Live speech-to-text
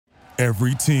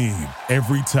Every team,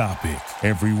 every topic,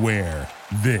 everywhere.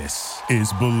 This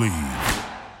is Believe.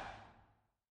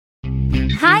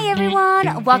 Hi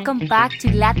everyone! Welcome back to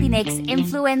Latinx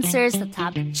Influencers, the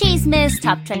top chismes,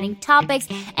 top trending topics,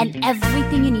 and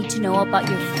everything you need to know about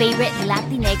your favorite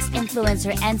Latinx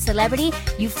influencer and celebrity.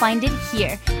 You find it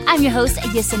here. I'm your host,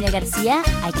 Yesenia Garcia.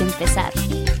 Hay que empezar.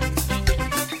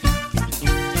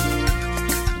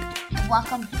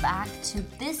 Welcome back to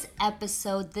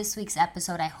this week's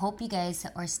episode. I hope you guys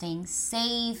are staying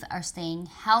safe, are staying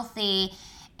healthy,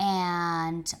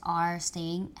 and are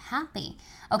staying happy.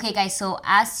 Okay, guys, so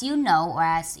as you know, or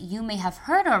as you may have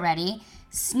heard already,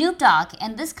 Snoop Dogg,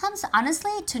 and this comes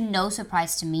honestly to no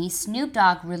surprise to me, Snoop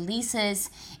Dogg releases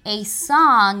a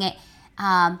song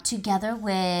together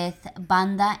with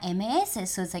Banda MS.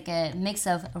 So it's like a mix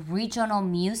of regional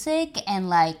music and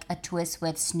like a twist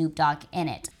with Snoop Dogg in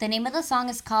it. The name of the song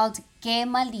is called Que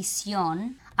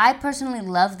Maldición. I personally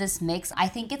love this mix. I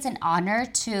think it's an honor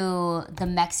to the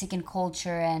Mexican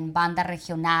culture and Banda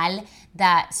Regional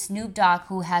that Snoop Dogg,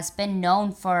 who has been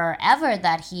known forever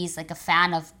that he's like a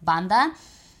fan of Banda,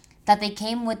 that they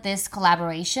came with this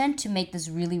collaboration to make this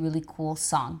really, really cool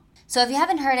song. So if you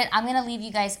haven't heard it, I'm going to leave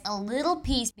you guys a little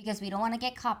piece because we don't want to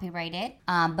get copyrighted.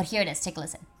 But here it is. Take a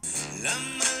listen. La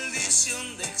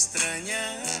maldición de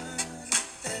extrañarte.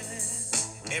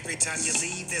 Every time you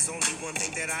leave, there's only one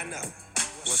thing that I know.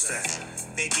 What's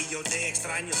that? Baby, yo te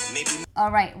extraño. Maybe.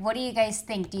 All right, what do you guys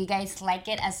think? Do you guys like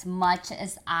it as much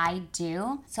as I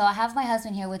do? So I have my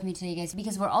husband here with me today, guys,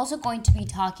 because we're also going to be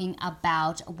talking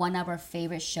about one of our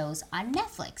favorite shows on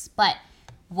Netflix. But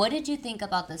what did you think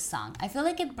about this song? I feel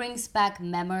like it brings back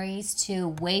memories to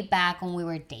way back when we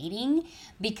were dating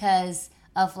because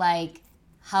of like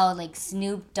how like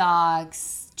Snoop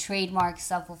Dogg's trademark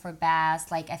Shuffle for Bass.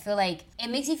 Like I feel like it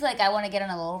makes me feel like I want to get on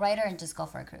a lowrider and just go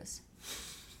for a cruise.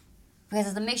 Because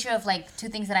it's a mixture of like two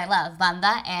things that I love,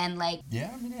 Banda and like...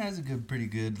 Yeah, I mean, it has a pretty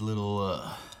good little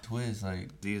twist. Like,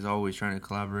 he's always trying to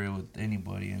collaborate with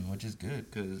anybody, and which is good,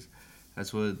 because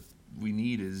that's what we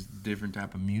need is different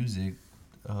type of music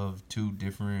of two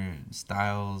different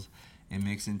styles and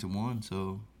mixed into one.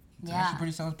 So, it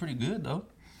actually sounds pretty good, though.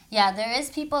 Yeah, there is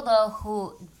people, though,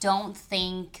 who don't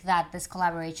think that this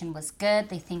collaboration was good.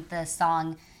 They think the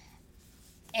song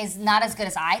is not as good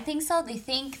as I think so. They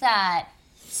think that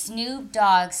Snoop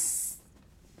Dogg's,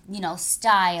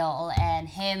 style and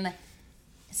him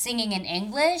singing in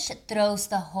English throws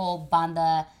the whole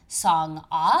Banda song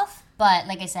off. But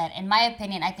like I said, in my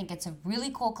opinion, I think it's a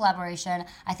really cool collaboration.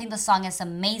 I think the song is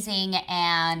amazing,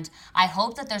 and I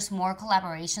hope that there's more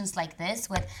collaborations like this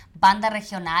with Banda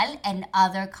Regional and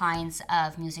other kinds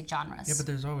of music genres. Yeah, but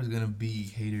there's always going to be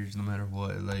haters no matter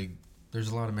what. Like, there's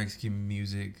a lot of Mexican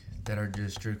music that are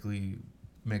just strictly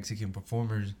Mexican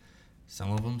performers.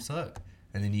 Some of them suck.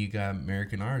 And then you got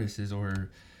American artists or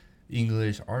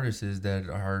English artists that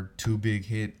are two big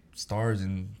hit stars,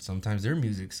 and sometimes their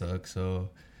music sucks. So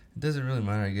it doesn't really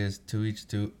matter, I guess, to each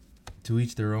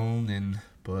their own.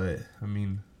 But I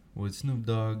mean, with Snoop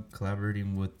Dogg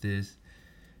collaborating with this,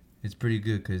 it's pretty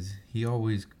good because he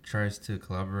always tries to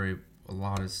collaborate a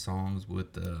lot of songs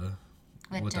with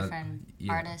different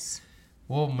artists.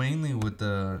 Well, mainly with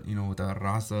the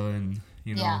Raza and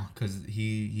because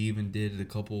he even did a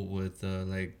couple with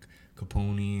like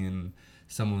Capone and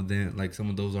some of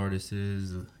those artists,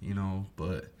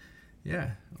 but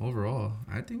yeah, overall,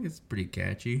 I think it's pretty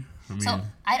catchy. I mean, so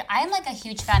I'm like a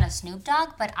huge fan of Snoop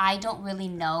Dogg, but I don't really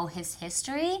know his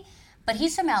history. But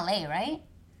he's from LA, right?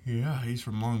 Yeah, he's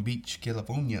from Long Beach,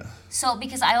 California. So,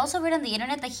 because I also read on the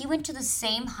internet that he went to the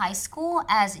same high school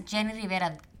as Jenni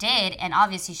Rivera did, and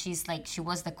obviously she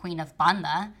was the queen of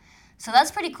Banda. So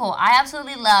that's pretty cool. I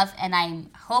absolutely love, and I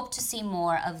hope to see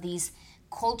more of these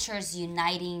cultures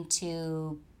uniting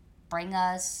to bring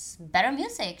us better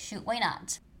music. Shoot, why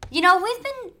not? We've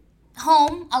been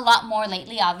home a lot more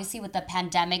lately, obviously, with the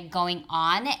pandemic going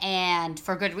on, and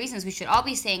for good reasons. We should all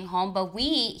be staying home, but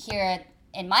we here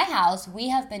in my house, we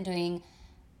have been doing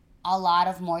a lot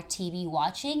of more TV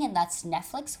watching, and that's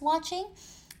Netflix watching.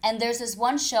 And there's this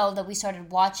one show that we started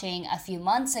watching a few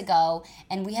months ago,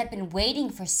 and we had been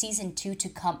waiting for season 2 to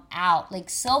come out,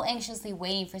 like so anxiously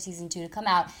waiting for season 2 to come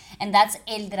out, and that's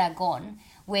El Dragón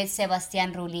with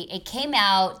Sebastián Rulli. It came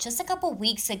out just a couple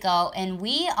weeks ago, and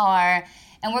we're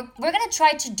gonna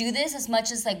try to do this as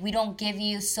much as like we don't give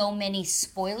you so many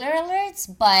spoiler alerts,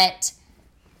 but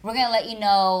we're gonna let you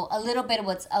know a little bit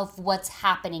of what's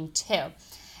happening too.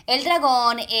 El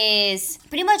Dragón is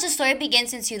pretty much the story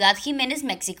begins in Ciudad Jiménez,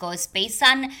 Mexico. It's based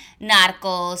on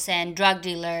narcos and drug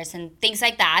dealers and things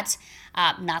like that.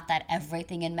 Not that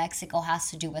everything in Mexico has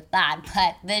to do with that,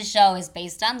 but this show is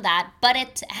based on that. But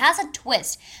it has a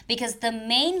twist because the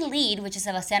main lead, which is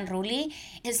Sebastian Rulli,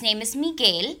 his name is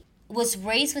Miguel, was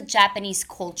raised with Japanese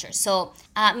culture. So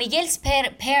Miguel's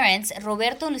parents,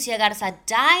 Roberto and Lucia Garza,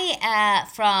 die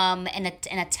from an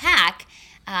attack.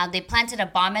 They planted a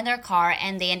bomb in their car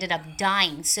and they ended up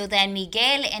dying. So then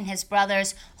Miguel and his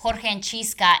brothers Jorge and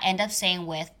Chisca end up staying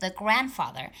with the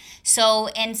grandfather. So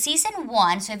in season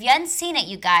 1, so if you hadn't seen it,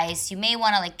 you guys, you may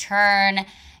want to like turn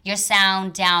your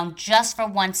sound down just for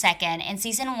 1 second. In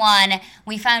season 1,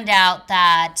 we found out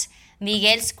that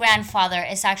Miguel's grandfather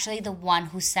is actually the one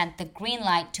who sent the green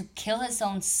light to kill his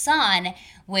own son,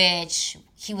 which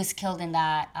he was killed in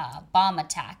that bomb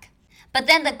attack. But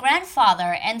then the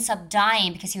grandfather ends up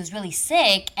dying because he was really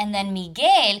sick. And then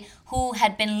Miguel, who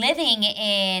had been living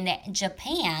in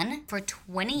Japan for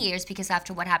 20 years, because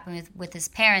after what happened with his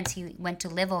parents, he went to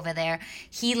live over there.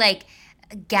 He like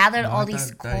gathered all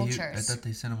these cultures. I thought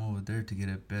they sent him over there to get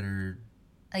a better...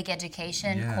 like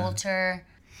education, culture.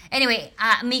 Anyway,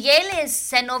 Miguel is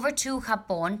sent over to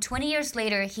Japón. 20 years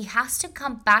later, he has to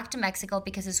come back to Mexico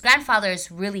because his grandfather is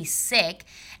really sick.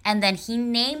 And then he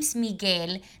names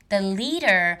Miguel the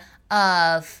leader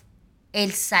of El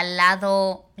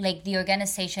Salado, like the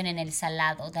organization in El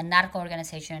Salado, the narco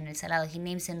organization in El Salado. He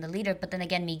names him the leader. But then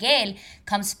again, Miguel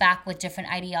comes back with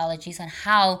different ideologies on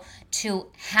how to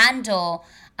handle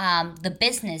the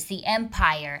business, the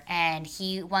empire. And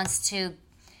he wants to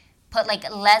put like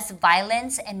less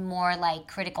violence and more like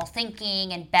critical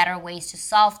thinking and better ways to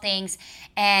solve things.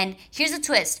 And here's the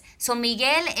twist. So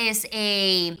Miguel is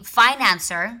a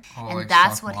financer, and like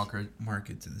that's stock what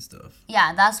markets and stuff.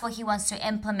 Yeah, that's what he wants to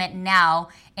implement now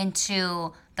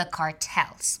into the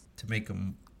cartels. To make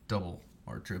them double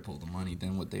or triple the money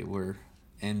than what they were,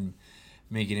 and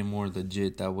making it more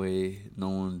legit. That way, no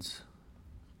one's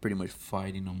pretty much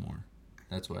fighting no more.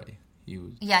 That's why.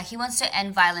 He wants to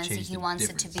end violence, and he wants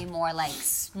it to be more like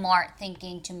smart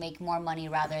thinking to make more money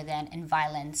rather than in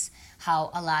violence, how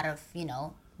a lot of,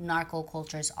 narco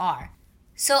cultures are.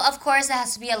 So, of course, there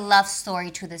has to be a love story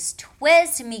to this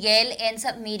twist. Miguel ends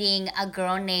up meeting a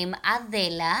girl named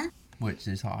Adela. Which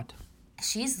is hot.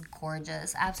 She's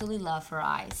gorgeous. Absolutely love her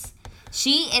eyes.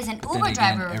 She is an Uber Then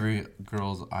again, driver. Every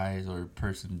girl's eyes or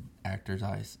actor's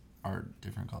eyes are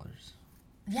different colors.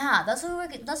 Yeah, that's what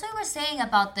we were saying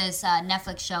about this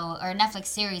Netflix show or Netflix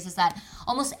series is that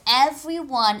almost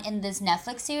everyone in this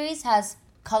Netflix series has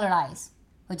colored eyes,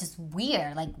 which is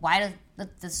weird. Like,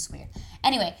 this is weird.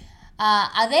 Anyway,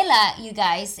 Adela, you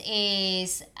guys,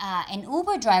 is an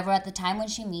Uber driver at the time when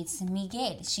she meets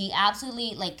Miguel. She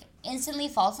absolutely, instantly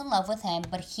falls in love with him,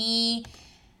 but he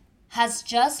has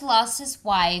just lost his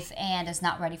wife and is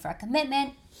not ready for a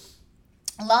commitment.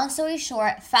 Long story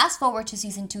short, fast forward to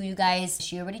season 2, you guys.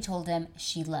 She already told him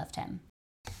she loved him.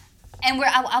 And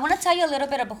I want to tell you a little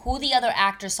bit about who the other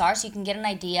actors are so you can get an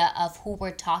idea of who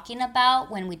we're talking about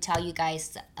when we tell you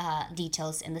guys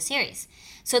details in the series.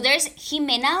 So there's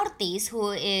Jimena Ortiz,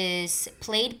 who is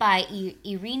played by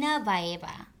Irina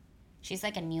Baeva. She's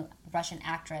like a new Russian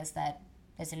actress that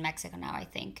is in Mexico now, I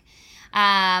think.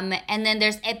 And then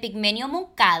there's Epigmenio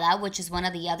Moncada, which is one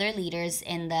of the other leaders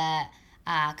in the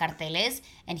carteles,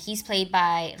 and he's played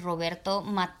by Roberto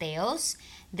Mateos.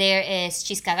 There is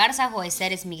Chisca Garza, who I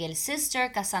said is Miguel's sister,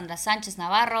 Cassandra Sanchez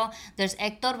Navarro. There's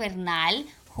Hector Bernal,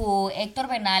 Hector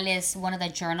Bernal is one of the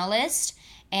journalists,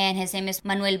 and his name is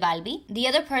Manuel Balbi. The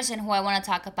other person who I want to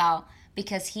talk about,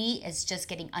 because he is just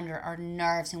getting under our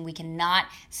nerves and we cannot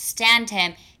stand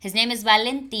him, his name is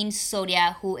Valentin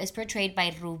Soria, who is portrayed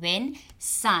by Ruben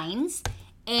Sainz.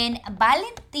 And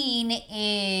Valentin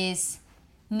is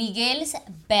Miguel's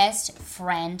best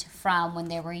friend from when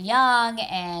they were young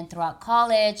and throughout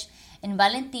college. And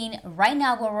Valentin, right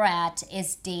now where we're at,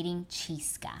 is dating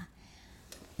Chisca.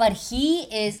 But he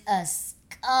is a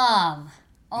scum.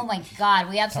 Oh my God,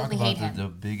 we absolutely hate him. The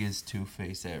biggest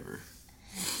two-face ever.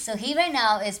 So he right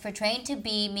now is portraying to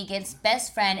be Miguel's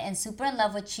best friend and super in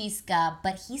love with Chisca,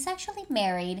 but he's actually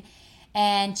married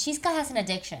and Chisca has an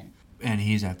addiction. And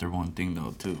he's after one thing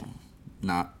though too.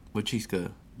 Not with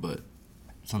Chisca, but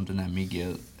something that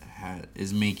Miguel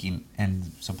is making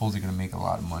and supposedly going to make a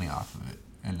lot of money off of it.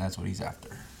 And that's what he's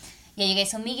after. Yeah, you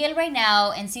guys, so Miguel right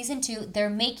now in season 2, they're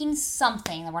making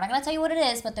something. We're not going to tell you what it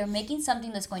is, but they're making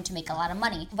something that's going to make a lot of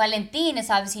money. Valentin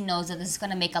obviously knows that this is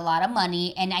going to make a lot of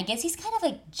money, and I guess he's kind of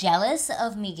like jealous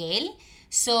of Miguel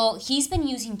So he's been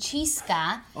using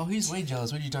Chisca. Oh, he's way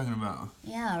jealous. What are you talking about?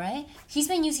 Yeah, right? He's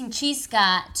been using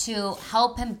Chisca to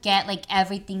help him get like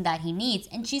everything that he needs.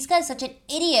 And Chisca is such an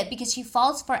idiot because she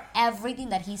falls for everything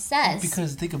that he says.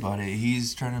 Because think about it.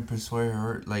 He's trying to persuade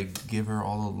her, like, give her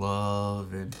all the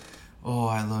love and, oh,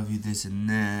 I love you, this and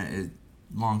that.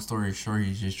 Long story short,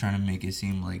 he's just trying to make it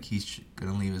seem like he's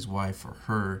going to leave his wife for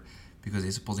her because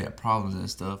they supposedly have problems and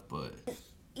stuff, but...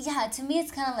 Yeah, to me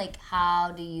it's kind of like,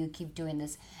 how do you keep doing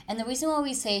this? And the reason why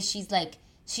we say she's like,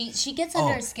 she gets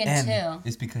under her skin too.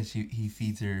 It's because he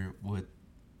feeds her with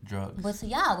drugs.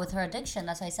 With her addiction.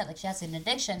 That's why I said, like, she has an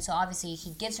addiction. So obviously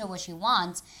he gives her what she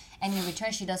wants, and in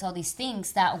return she does all these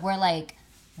things that we're like,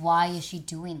 why is she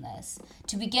doing this?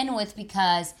 To begin with,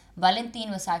 because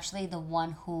Valentin was actually the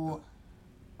one who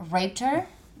raped her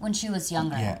when she was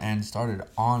younger. Yeah, and started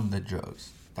on the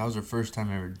drugs. That was her first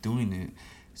time ever doing it.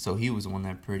 So he was the one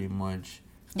that pretty much...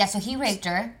 Yeah, so he raped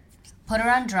her, put her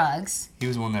on drugs. He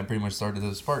was the one that pretty much started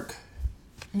the spark.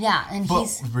 Yeah, and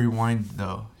rewind,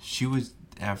 though.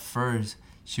 At first,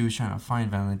 she was trying to find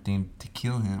Valentin to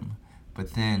kill him.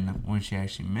 But then, when she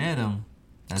actually met him...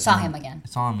 Saw him again,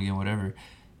 whatever.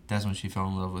 That's when she fell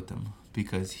in love with him.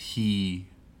 Because he...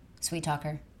 Sweet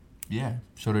talker. Yeah,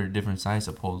 showed her a different side,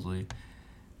 supposedly.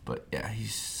 But yeah,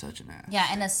 he's such an ass. Yeah,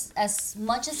 and as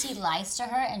much as he lies to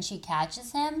her and she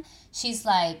catches him, she's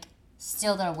like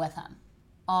still there with him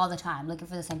all the time, looking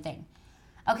for the same thing.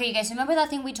 Okay, you guys, remember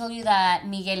that thing we told you that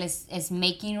Miguel is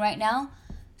making right now?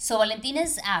 So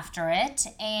Valentina's after it,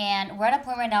 and we're at a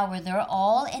point right now where they're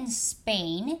all in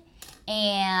Spain,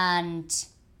 and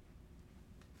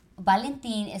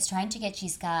Valentin is trying to get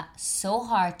Chisca so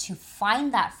hard to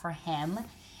find that for him,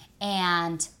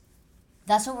 and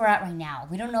that's where we're at right now.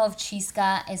 We don't know if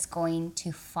Chisca is going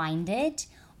to find it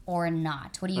or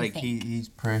not. What do you think? He's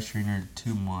pressuring her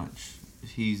too much.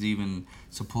 He's even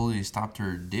supposedly stopped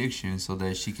her addiction so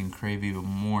that she can crave even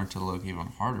more to look even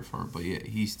harder for her. But yet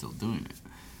he's still doing it,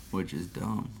 which is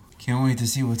dumb. Can't wait to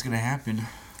see what's going to happen.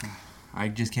 I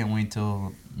just can't wait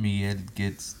till Miguel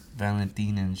gets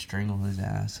Valentin and strangle his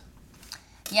ass.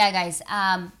 Yeah, guys.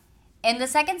 In the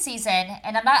second season,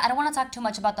 and I don't want to talk too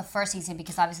much about the first season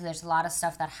because obviously there's a lot of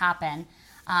stuff that happened.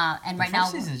 And right now,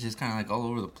 the first season is just kind of like all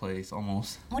over the place,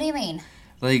 almost. What do you mean?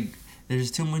 Like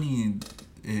there's too many.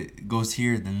 It goes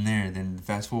here, then there, then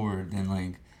fast forward, then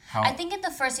like how. I think in the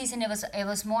first season it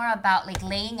was more about like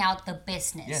laying out the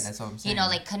business. Yeah, that's what I'm saying. You know,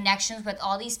 like connections with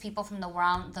all these people from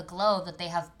around the globe that they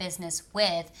have business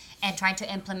with, and trying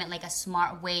to implement like a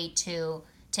smart way to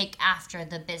take after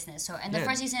the business. So in the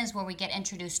first season is where we get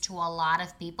introduced to a lot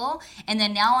of people, and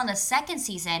then now on the second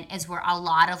season is where a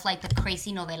lot of like the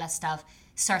crazy novela stuff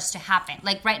starts to happen.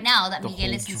 Like right now that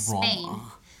Miguel is in Spain,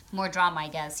 more drama, I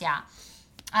guess. Yeah.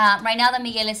 Right now that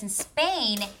Miguel is in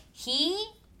Spain,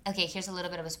 here's a little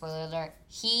bit of a spoiler alert.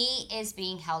 He is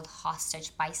being held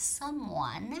hostage by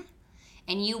someone,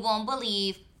 and you won't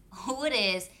believe who it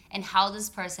is and how this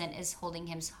person is holding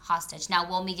him hostage. Now,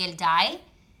 will Miguel die?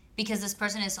 Because this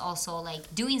person is also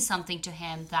like doing something to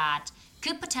him that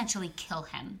could potentially kill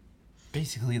him.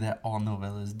 Basically, that all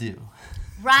novellas do.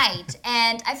 Right.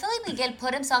 And I feel like Miguel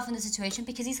put himself in the situation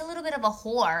because he's a little bit of a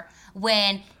whore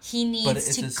when he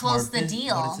needs to close the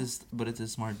deal. But it's a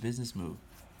smart business move.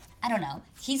 I don't know.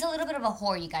 He's a little bit of a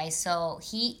whore, you guys. So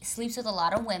he sleeps with a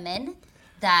lot of women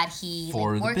that he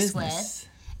works with.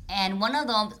 And one of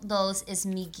those is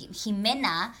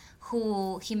Jimena,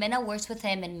 Jimena works with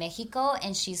him in Mexico,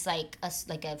 and she's like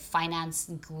a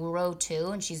finance guru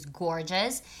too, and she's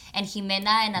gorgeous. And Jimena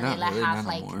and Adela have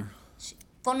like...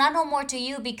 Well, not no more to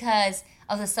you because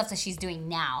of the stuff that she's doing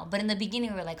now. But in the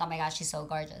beginning, we were like, oh my gosh, she's so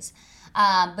gorgeous.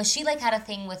 But she like had a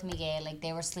thing with Miguel, like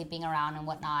they were sleeping around and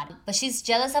whatnot. But she's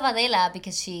jealous of Adela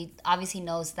because she obviously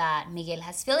knows that Miguel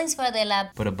has feelings for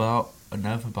Adela. But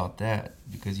enough about that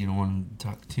because you don't want to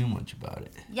talk too much about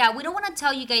it. Yeah, we don't want to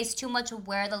tell you guys too much of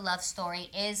where the love story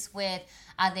is with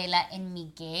Adela and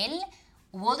Miguel.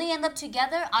 Will they end up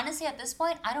together? Honestly, at this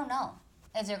point, I don't know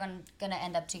if they're gonna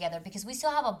end up together because we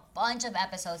still have a bunch of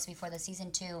episodes before the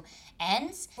season 2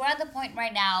 ends. We're at the point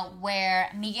right now where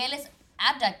Miguel is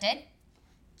abducted.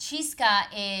 Chisca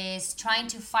is trying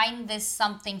to find this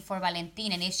something for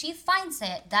Valentin, and if she finds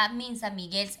it, that means that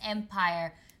Miguel's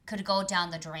empire could go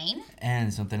down the drain.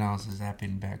 And something else is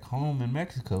happening back home in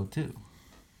Mexico too.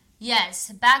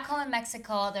 Yes, back home in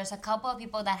Mexico, there's a couple of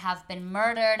people that have been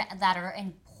murdered that are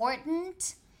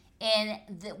important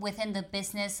within the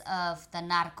business of the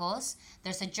narcos.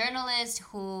 There's a journalist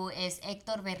who is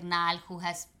Hector Bernal,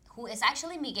 who is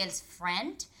actually Miguel's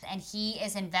friend, and he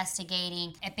is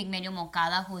investigating Epigmenio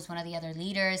Moncada, who is one of the other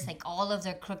leaders, like all of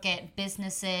their crooked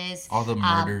businesses. All the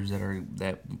murders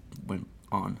that went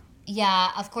on. Yeah,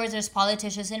 of course, there's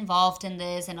politicians involved in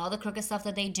this and all the crooked stuff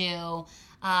that they do.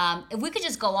 If we could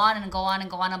just go on and go on and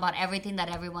go on about everything that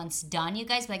everyone's done, you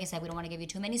guys, but like I said, we don't want to give you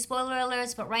too many spoiler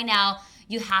alerts, but right now,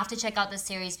 you have to check out this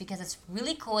series because it's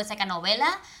really cool. It's like a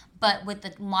novela, but with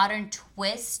the modern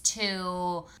twist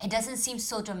to, it doesn't seem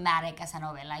so dramatic as a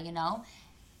novela, you know?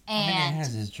 And I mean, it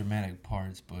has its dramatic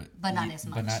parts, but not as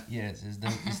much. But not, yes,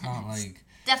 it's not like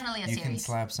definitely a you series. can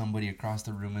slap somebody across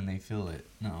the room and they feel it.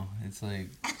 No, it's like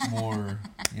more,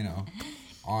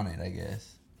 on it, I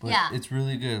guess. But Yeah. it's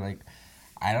really good. Like,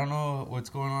 I don't know what's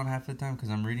going on half the time because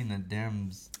I'm reading the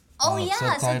damn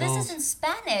subtitles. So this is in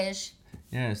Spanish.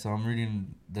 Yeah, so I'm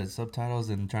reading the subtitles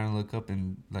and trying to look up,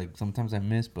 and like sometimes I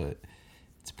miss, but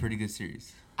it's a pretty good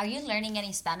series. Are you learning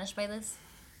any Spanish by this?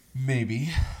 Maybe.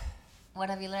 What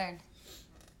have you learned?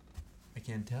 I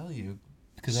can't tell you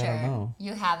because Sure. I don't know.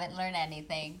 You haven't learned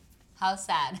anything. How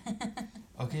sad.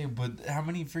 Okay, but how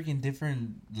many freaking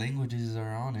different languages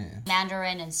are on it?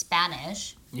 Mandarin and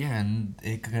Spanish. Yeah, and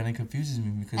it kind of confuses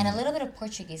me because And a little bit of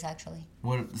Portuguese, actually.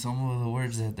 what some of the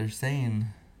words that they're saying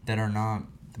that are not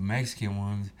the Mexican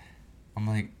ones, I'm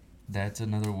like, that's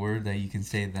another word that you can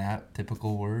say that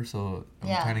typical word. So I'm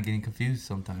Yeah. kind of getting confused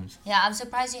sometimes. Yeah, I'm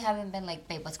surprised you haven't been like,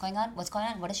 babe, what's going on? What's going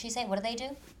on? What does she say? What do they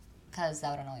do? Because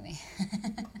that would annoy me.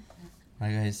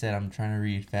 Like I said, I'm trying to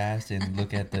read fast and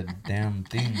look at the damn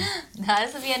thing.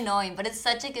 That would be annoying, but it's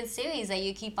such a good series that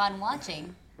you keep on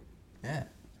watching. Yeah.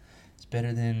 It's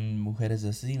better than Mujeres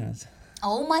Asesinas.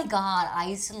 Oh my god, I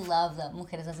used to love the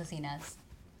Mujeres Asesinas.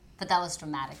 But that was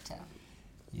dramatic too.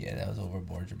 Yeah, that was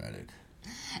overboard dramatic.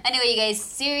 Anyway, you guys,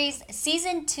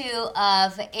 season 2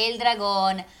 of El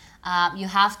Dragón. You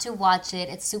have to watch it.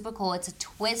 It's super cool. It's a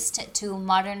twist to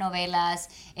modern novelas.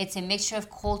 It's a mixture of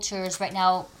cultures. Right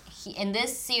now, in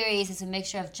this series, it's a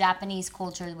mixture of Japanese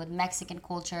culture with Mexican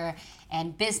culture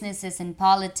and businesses and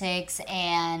politics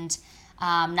and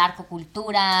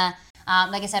narcocultura.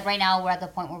 Like I said, right now we're at the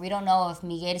point where we don't know if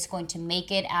Miguel is going to make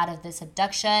it out of this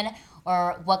abduction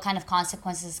or what kind of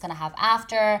consequences it's going to have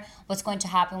after, what's going to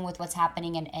happen with what's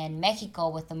happening in Mexico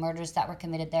with the murders that were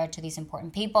committed there to these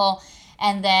important people.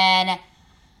 And then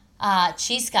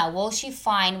Chisca, will she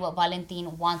find what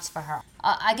Valentin wants for her?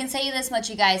 I can say you this much,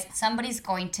 you guys. Somebody's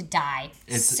going to die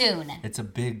soon. It's a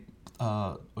big,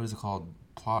 what is it called?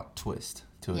 Plot twist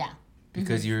to it. Yeah.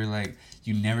 Because you're like,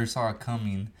 you never saw it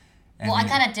coming. And Well, I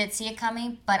kind of did see it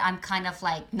coming, but I'm kind of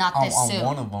like, not this soon.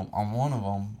 on one of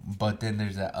them, but then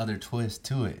there's that other twist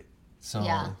to it. So,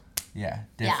 yeah, I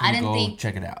didn't definitely think-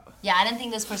 check it out. Yeah, I didn't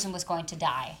think this person was going to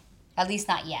die. At least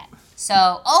not yet.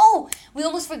 So, we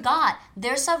almost forgot.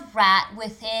 There's a rat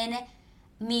within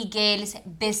Miguel's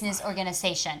business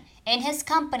organization. In his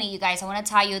company, you guys, I want to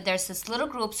tell you, there's this little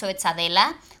group. So it's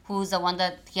Adela, who's the one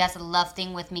that he has a love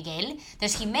thing with Miguel.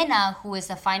 There's Jimena, who is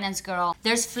the finance girl.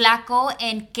 There's Flaco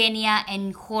and Kenya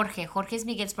and Jorge. Jorge is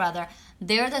Miguel's brother.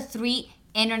 They're the 3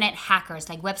 internet hackers,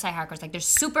 like website hackers. Like, they're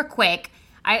super quick.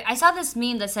 I saw this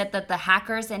meme that said that the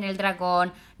hackers in El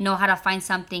Dragón know how to find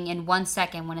something in 1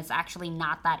 second when it's actually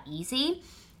not that easy.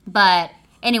 But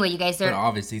anyway, you guys, But they're...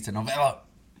 obviously, it's a novella.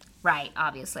 Right,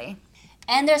 obviously.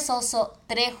 And there's also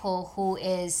Trejo, who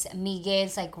is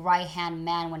Miguel's like right-hand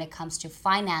man when it comes to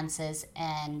finances.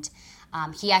 And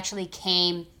he actually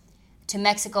came to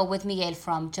Mexico with Miguel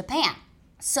from Japan.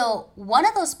 So one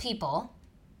of those people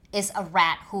is a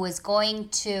rat who is going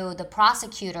to the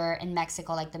prosecutor in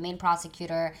Mexico, like the main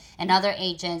prosecutor and other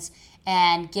agents,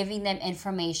 and giving them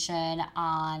information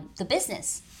on the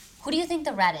business. Who do you think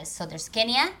the rat is? So there's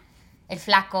Kenya, El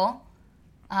Flaco.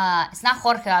 It's not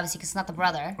Jorge, obviously, because it's not the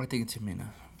brother. I think it's Jimena.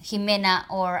 Jimena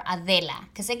or Adela.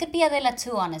 Because it could be Adela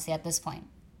too, honestly, at this point.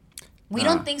 We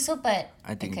don't think so, but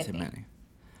I think it it's could be. Jimena.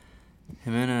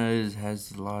 Jimena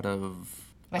has a lot of...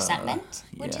 Resentment,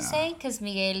 would you yeah. say? Because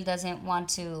Miguel doesn't want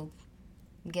to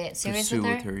get serious Pursue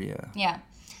with her? yeah. Yeah.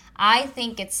 I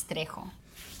think it's Trejo.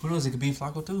 Who knows? It could be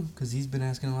Flaco too, because he's been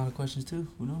asking a lot of questions too.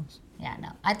 Who knows? Yeah,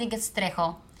 no. I think it's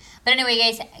Trejo. But anyway,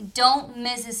 guys, don't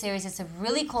miss this series. It's a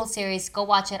really cool series. Go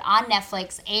watch it on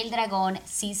Netflix. El Dragón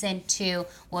Season 2.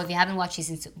 Well, if you haven't watched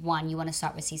Season 1, you want to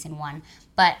start with Season 1.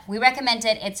 But we recommend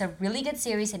it. It's a really good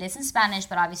series. It is in Spanish,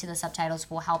 but obviously the subtitles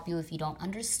will help you if you don't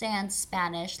understand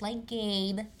Spanish, like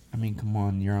Gabe. I mean, come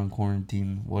on. You're on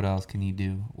quarantine. What else can you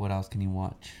do? What else can you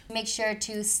watch? Make sure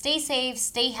to stay safe,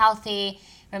 stay healthy.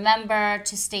 Remember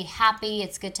to stay happy.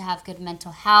 It's good to have good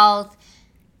mental health.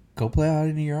 Go play out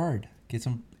in your yard. Get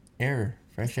some air.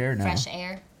 Fresh air now. Fresh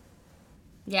air.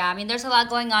 Yeah, I mean, there's a lot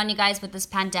going on, you guys, with this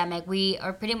pandemic. We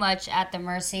are pretty much at the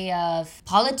mercy of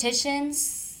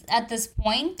politicians at this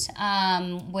point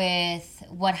with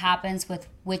what happens with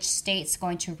which state's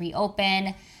going to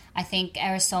reopen. I think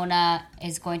Arizona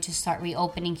is going to start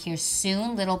reopening here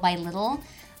soon, little by little.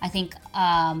 I think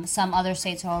some other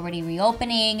states are already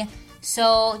reopening.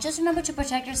 So just remember to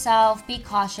protect yourself. Be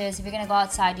cautious. If you're going to go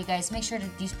outside, you guys, make sure to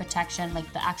use protection,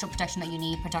 like the actual protection that you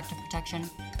need, protective protection.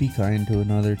 Be kind to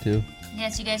another too.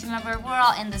 Yes, you guys, remember, we're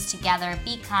all in this together.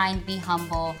 Be kind, be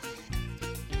humble.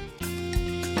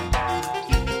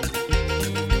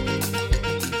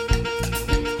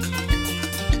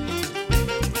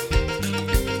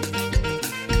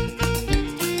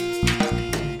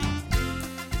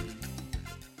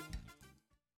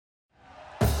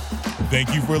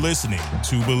 Thank you for listening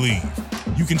to Believe.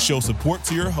 You can show support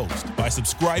to your host by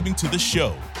subscribing to the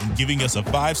show and giving us a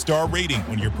 5-star rating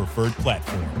on your preferred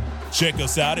platform. Check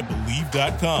us out at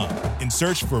Believe.com and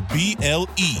search for BLEAV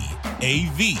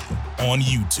on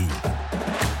YouTube.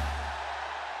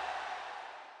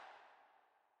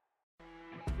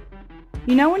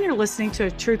 You know when you're listening to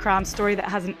a true crime story that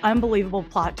has an unbelievable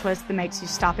plot twist that makes you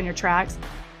stop in your tracks?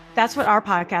 That's what our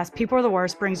podcast, People Are the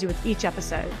Worst, brings you with each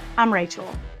episode. I'm Rachel.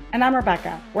 And I'm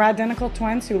Rebecca. We're identical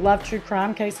twins who love true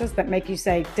crime cases that make you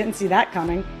say, didn't see that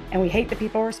coming, and we hate the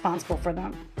people responsible for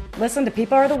them. Listen to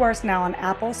People Are the Worst now on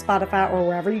Apple, Spotify, or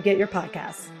wherever you get your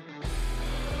podcasts.